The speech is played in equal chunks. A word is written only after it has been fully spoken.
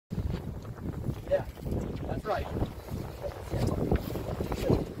right.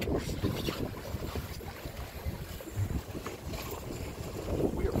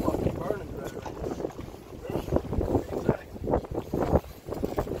 We are fucking burning red right now.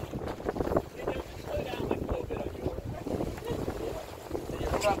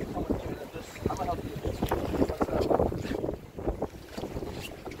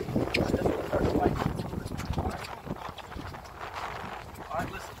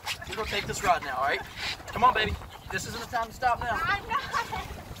 Alright, listen. We're gonna take this rod now, alright? Come on, baby. This isn't the time to stop now. I'm not.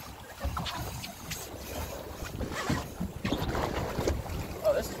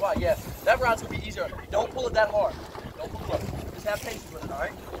 Oh, this is why, yeah. That rod's gonna be easier. Don't pull it that hard. Don't pull it up. Just have patience with it,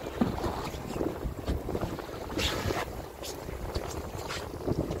 alright?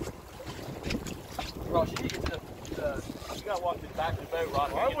 Ross, you need to get to the you gotta walk to the back of the boat,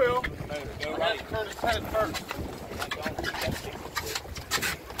 Ross. I will. Go right. Turn his head first.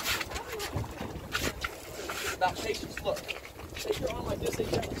 About patience, look. Take your arm like this,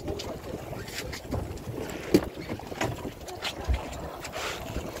 take your arm like this.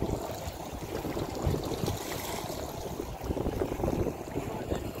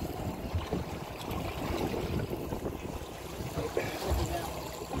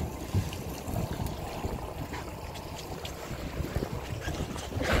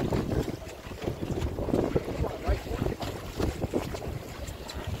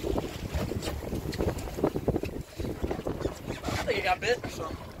 I think it got bit or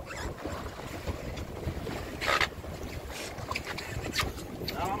something.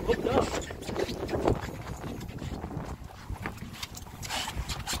 Now I'm hooked up.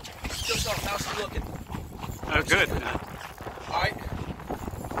 Still something. How's she looking? Oh, good. Alright.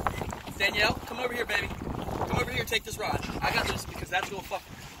 Danielle, come over here, baby. Come over here and take this rod. I got this because that's gonna fuck.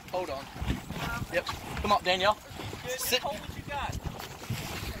 Hold on. Yep. Come on, Danielle. Sit. Hold what you got.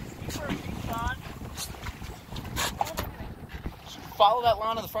 Follow that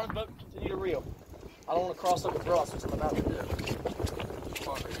line on the front of the boat and continue to reel. I don't want to cross up with Ross, which I'm about to do.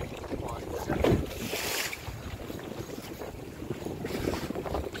 Come on, baby. Come on.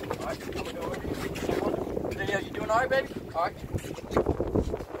 Alright, I'm gonna go over here. Danielle, you doing alright, baby? Alright.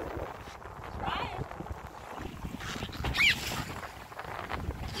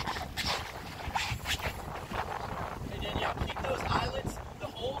 Hey, Danielle, keep those eyelets, the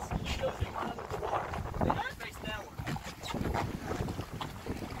holes, keep those in line with the water. They need to face downward.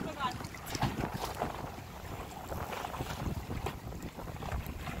 Come on.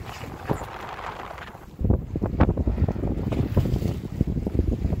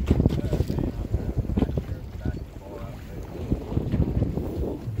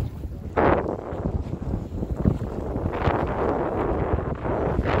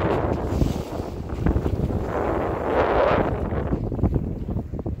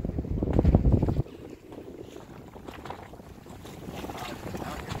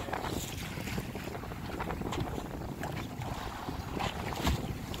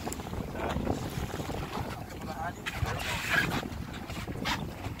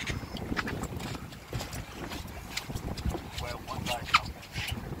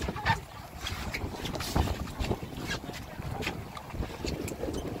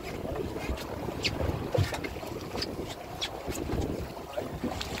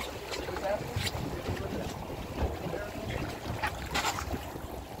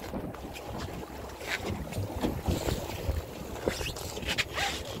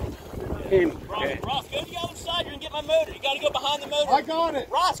 Ross, go to the other side. You're gonna get my motor. You gotta go behind the motor. I got it.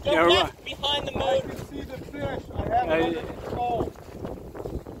 Ross, go back behind the I motor. can see the fish. I have it under control.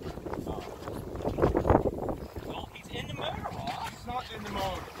 Oh, he's in the motor, Ross. It's not in the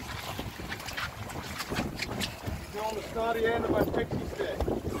motor. He's on the snotty end of my pixie stick.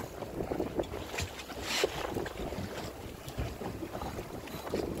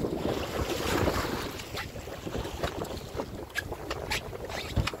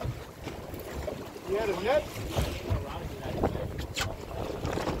 You had a net?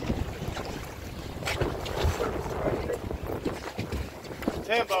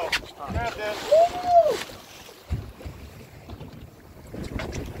 Tambo. Grab that. Woo!